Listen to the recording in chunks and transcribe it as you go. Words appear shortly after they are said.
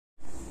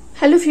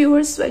Hello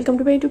viewers, welcome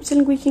to my YouTube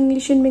channel quick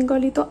English in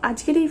Bengali. তো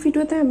আজকের এই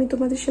ভিডিওতে আমি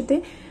তোমাদের সাথে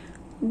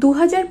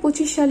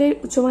 2025 সালের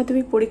উচ্চ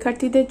মাধ্যমিক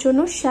পরীক্ষার্থীদের জন্য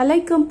shall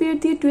I compare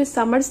thee two A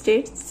summer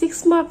state 6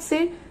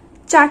 মার্কসের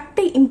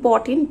 4টে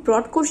ইম্পর্টেন্ট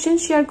ব্রড কোশ্চেন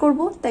শেয়ার করব।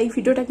 তাই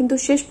ভিডিওটা কিন্তু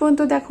শেষ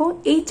পর্যন্ত দেখো।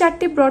 এই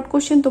 4টে ব্রড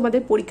কোশ্চেন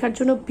তোমাদের পরীক্ষার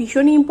জন্য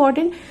ভীষণই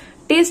ইম্পর্টেন্ট।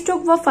 টেস্ট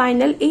হোক বা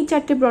ফাইনাল, এই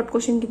 4টে ব্রড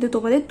কোশ্চেন কিন্তু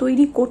তোমাদের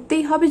তৈরি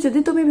করতেই হবে যদি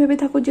তুমি ভেবে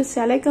থাকো যে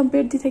শ্যাল আই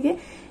কম্পেয়ার দি থেকে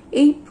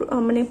এই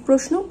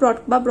প্রশ্ন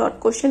ব্রড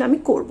কোশ্চেন আমি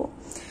করব।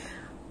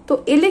 তো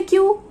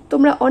এলএকিউ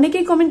তোমরা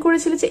অনেকেই কমেন্ট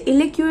করেছিলে যে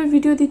এলএকিউ এর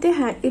ভিডিও দিতে।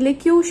 হ্যাঁ,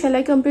 এলএকিউ শ্যাল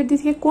আই কম্পেয়ার দি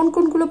থেকে কোন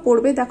কোনগুলো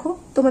পড়বে দেখো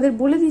তোমাদের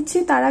বলে দিচ্ছি।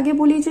 তার আগে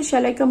বলি যে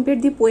শ্যাল আই কম্পেয়ার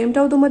দি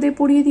পোয়েমটাও তোমাদের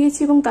পড়িয়ে দিয়েছি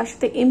এবং তার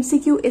সাথে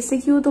এমসিকিউ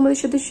এসএকিউ তোমাদের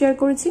সাথে শেয়ার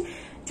করেছি।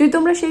 যদি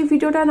তোমরা সেই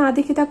ভিডিওটা না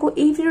দেখে থাকো,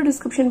 এই ভিডিও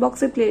ডিসক্রিপশন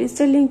বক্সে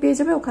প্লেলিস্টের লিঙ্ক পেয়ে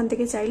যাবে, ওখান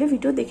থেকে চাইলে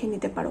ভিডিও দেখে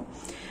নিতে পারো।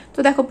 তো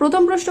দেখো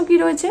প্রথম প্রশ্ন কি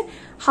রয়েছে,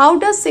 how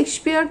does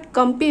Shakespeare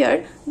compare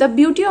the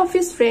beauty of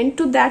his friend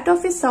to that of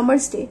his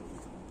summer's day?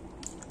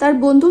 তার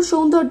বন্ধুর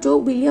সৌন্দর্য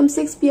উইলিয়াম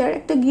শেক্সপিয়ার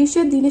একটা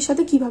গ্রীষ্মের দিনের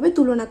সাথে কিভাবে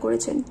তুলনা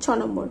করেছেন। 6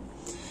 নম্বর,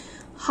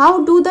 how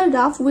do the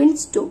rough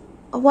winds do?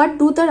 What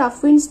do the rough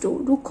winds do?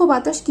 রুক্ষ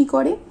বাতাস কি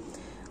করে?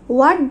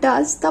 What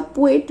does the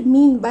poet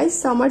mean by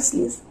Summers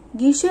lease?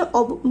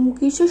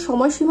 গ্রীষ্মের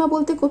সময়সীমা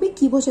বলতে কবি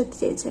কি বোঝাতে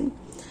চেয়েছেন?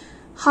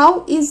 How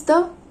is the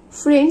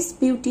friends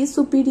beauty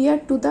superior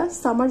to the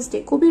summer's day?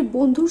 কবির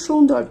বন্ধুর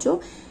সৌন্দর্য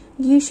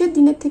গ্রীষ্মের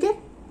দিনের থেকে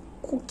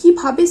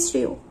কিভাবে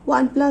শ্রেয়?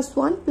 1 +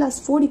 1 +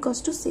 4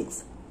 = 6।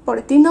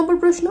 পরে 3 নম্বর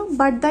প্রশ্ন,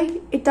 but the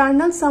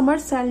eternal summer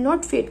shall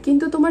not fade?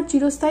 কিন্তু তোমার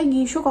চিরস্থায়ী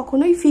গ্রীষ্ম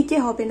কখনোই ফিকে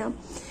হবে না।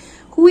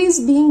 Who is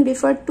being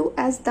referred to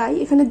as দাই?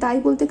 এখানে দাই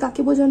বলতে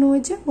কাকে বোঝানো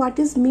হয়েছে? What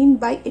is mean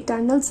by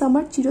eternal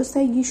summer?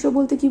 চিরস্থায়ী গ্রীষ্ম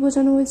বলতে কি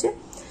বোঝানো হয়েছে?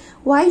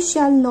 ওয়াই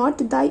শ্যাল নট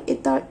দাই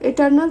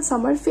ইটার্নাল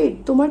সামার ফেড?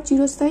 তোমার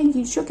চিরস্থায়ী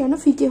গ্রীষ্ম কেন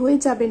ফিকে হয়ে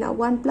যাবে না?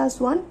 1 +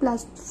 1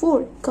 + 4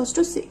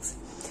 = 6।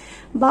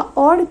 বা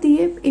অর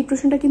দিয়ে এই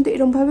প্রশ্নটা কিন্তু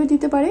এরকম ভাবে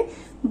দিতে পারে,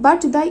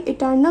 but the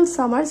eternal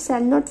summer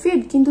shall not fade?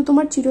 কিন্তু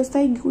তোমার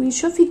চিরস্থায়ী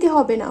গ্রীষ্ম ফিকে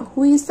হবে না। Who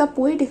is the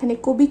poet? এখানে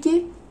কবিকে।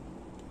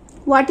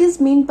 What is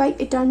mean by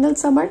eternal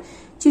summer?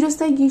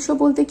 চিরস্থায়ী গ্রীষ্ম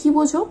বলতে কি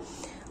বোঝো?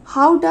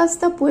 How does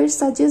the poet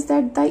suggest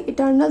that the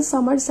eternal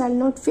summer shall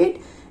not fade,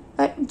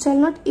 shall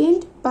not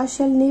and বা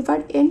শ্যাল নেভার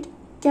এন্ড?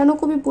 কেন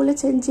কবি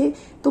বলেছেন যে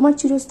তোমার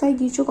চিরস্থায়ী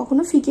গ্রীষ্ম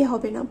কখনো ফিকে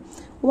হবে না?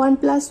 1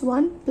 +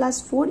 1 +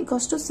 4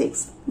 = 6।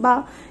 বা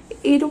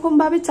এরকম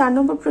ভাবে 4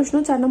 নম্বর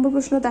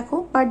প্রশ্ন দেখো,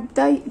 but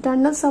the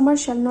eternal summer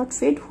shall not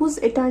fade, whose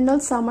eternal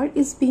summer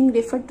is being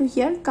refer to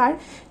here? কার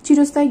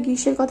চিরস্থায়ী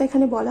গ্রীষ্মের কথা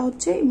এখানে বলা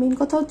হচ্ছে? মেন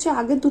কথা হচ্ছে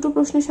আগের দুটো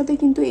প্রশ্নের সাথে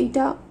কিন্তু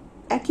এইটা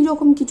একই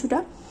রকম কিছুটা।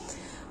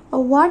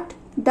 হোয়াট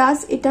ডাজ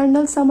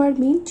ইটার্নাল সামার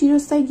মিন?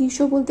 চিরস্থায়ী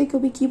গ্রীষ্ম বলতে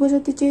কবি কি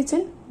বোঝাতে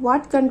চেয়েছেন?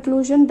 What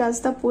conclusion does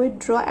the poet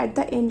draw at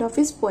the end of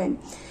his poem?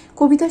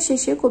 কবিতার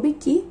শেষে কবি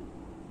কি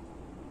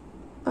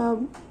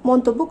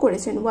মন্তব্য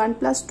করেছেন? 1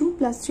 + 2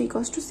 + 3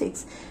 = 6।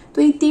 তো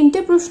এই 3টে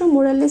প্রশ্ন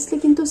মোরাললেসলি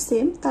কিন্তু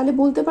সেম। তাহলে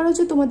বলতে পারো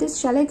যে তোমাদের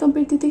শ্যাল আই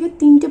কম্পেয়ার দি থেকে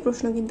 3টে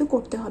প্রশ্ন কিন্তু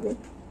করতে হবে।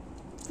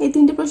 এই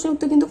 3টে প্রশ্নের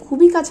উত্তর কিন্তু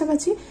খুবই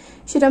কাছাকাছি,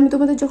 সেটা আমি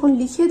তোমাদের যখন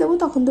লিখিয়ে দেবো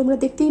তখন তোমরা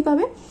দেখতেই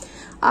পাবে।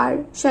 আর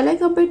শ্যাল আই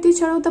কম্পেয়ার দি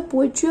ছাড়াও the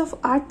poetry of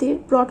আর্থের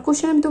broad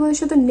question আমি তোমাদের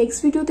সাথে নেক্সট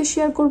ভিডিওতে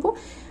শেয়ার করব।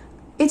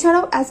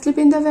 এছাড়াও asleep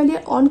in the valley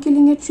on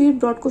killing a ট্রির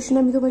ব্রড কোশ্চেন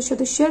আমি তোমাদের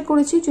সাথে শেয়ার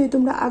করেছি। যদি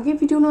তোমরা আগে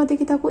ভিডিও না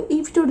দেখে থাকো,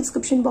 এই ভিডিও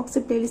ডিসক্রিপশন বক্সে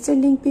প্লেলিস্টের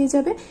লিঙ্ক পেয়ে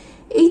যাবে।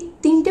 এই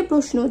 3টে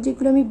প্রশ্ন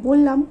যেগুলো আমি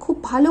বললাম খুব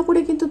ভালো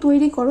করে কিন্তু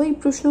তৈরি করো। এই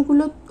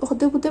প্রশ্নগুলো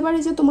হতে পারে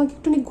যে তোমাকে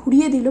একটু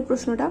ঘুরিয়ে দিল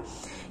প্রশ্নটা,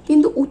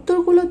 কিন্তু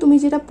উত্তরগুলো তুমি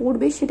যেটা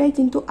পড়বে সেটাই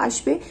কিন্তু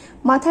আসবে।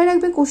 মাথায়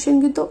রাখবে, কোশ্চেন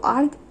কিন্তু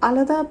আর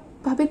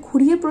আলাদাভাবে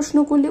ঘুরিয়ে প্রশ্ন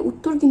করলে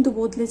উত্তর কিন্তু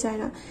বদলে যায়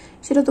না।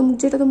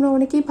 যেটা তোমরা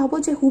অনেকেই ভাবো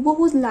যে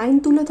হুবহু লাইন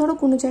তুলে ধরো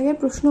কোনো জায়গায়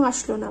প্রশ্ন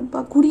আসলো না বা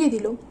ঘুরিয়ে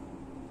দিল,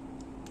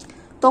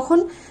 তখন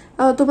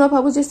তোমরা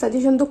ভাবো যে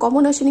সাজেশন তো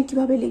কমন আসেনি,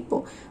 কিভাবে লিখবো?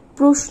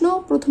 প্রশ্ন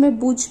প্রথমে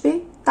বুঝবে,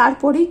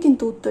 তারপরেই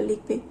কিন্তু উত্তর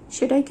লিখবে।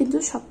 সেটাই কিন্তু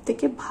সব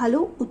থেকে ভালো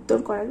উত্তর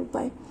করার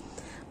উপায়।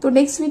 তো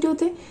নেক্সট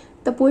ভিডিওতে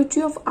দ্য পোয়েট্রি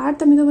অফ আর্থ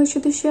আমি তোমার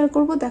সাথে শেয়ার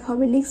করবো। দেখা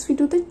হবে নেক্সট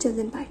ভিডিওতে। Till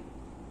then by.